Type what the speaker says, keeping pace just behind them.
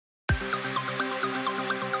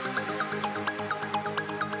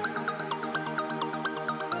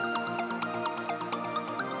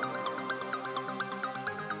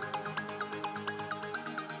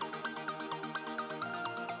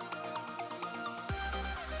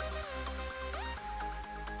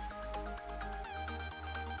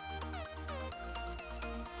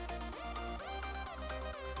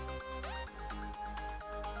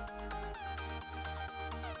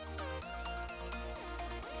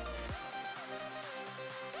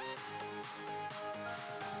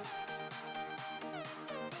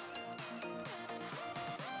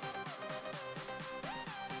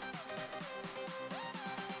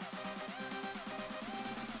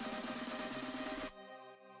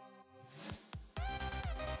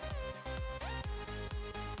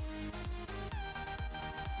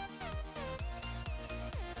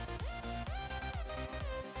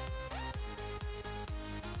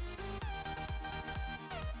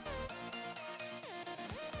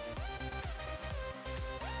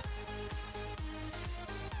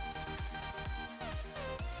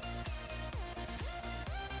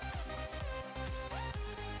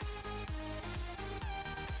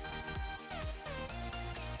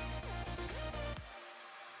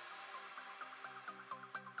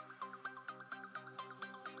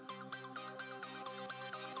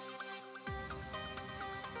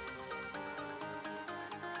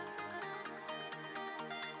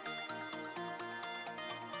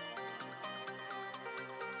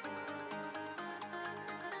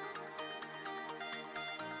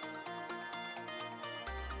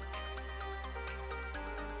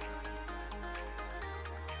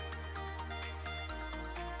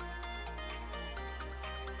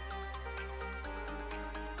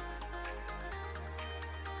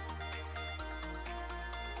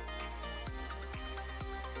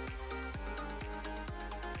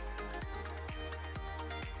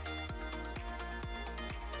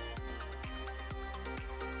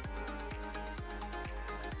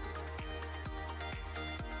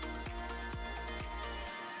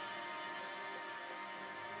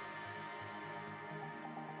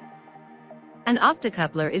An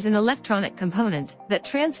optocoupler is an electronic component that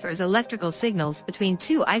transfers electrical signals between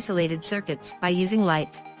two isolated circuits by using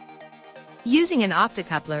light. Using an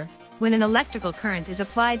optocoupler, when an electrical current is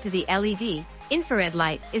applied to the LED, infrared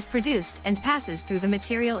light is produced and passes through the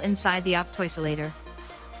material inside the optoisolator.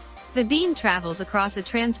 The beam travels across a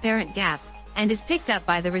transparent gap and is picked up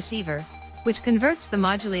by the receiver, which converts the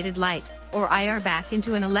modulated light, or IR, back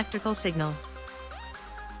into an electrical signal.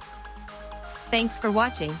 Thanks for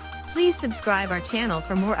watching. Please subscribe our channel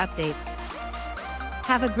for more updates.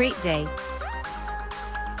 Have a great day.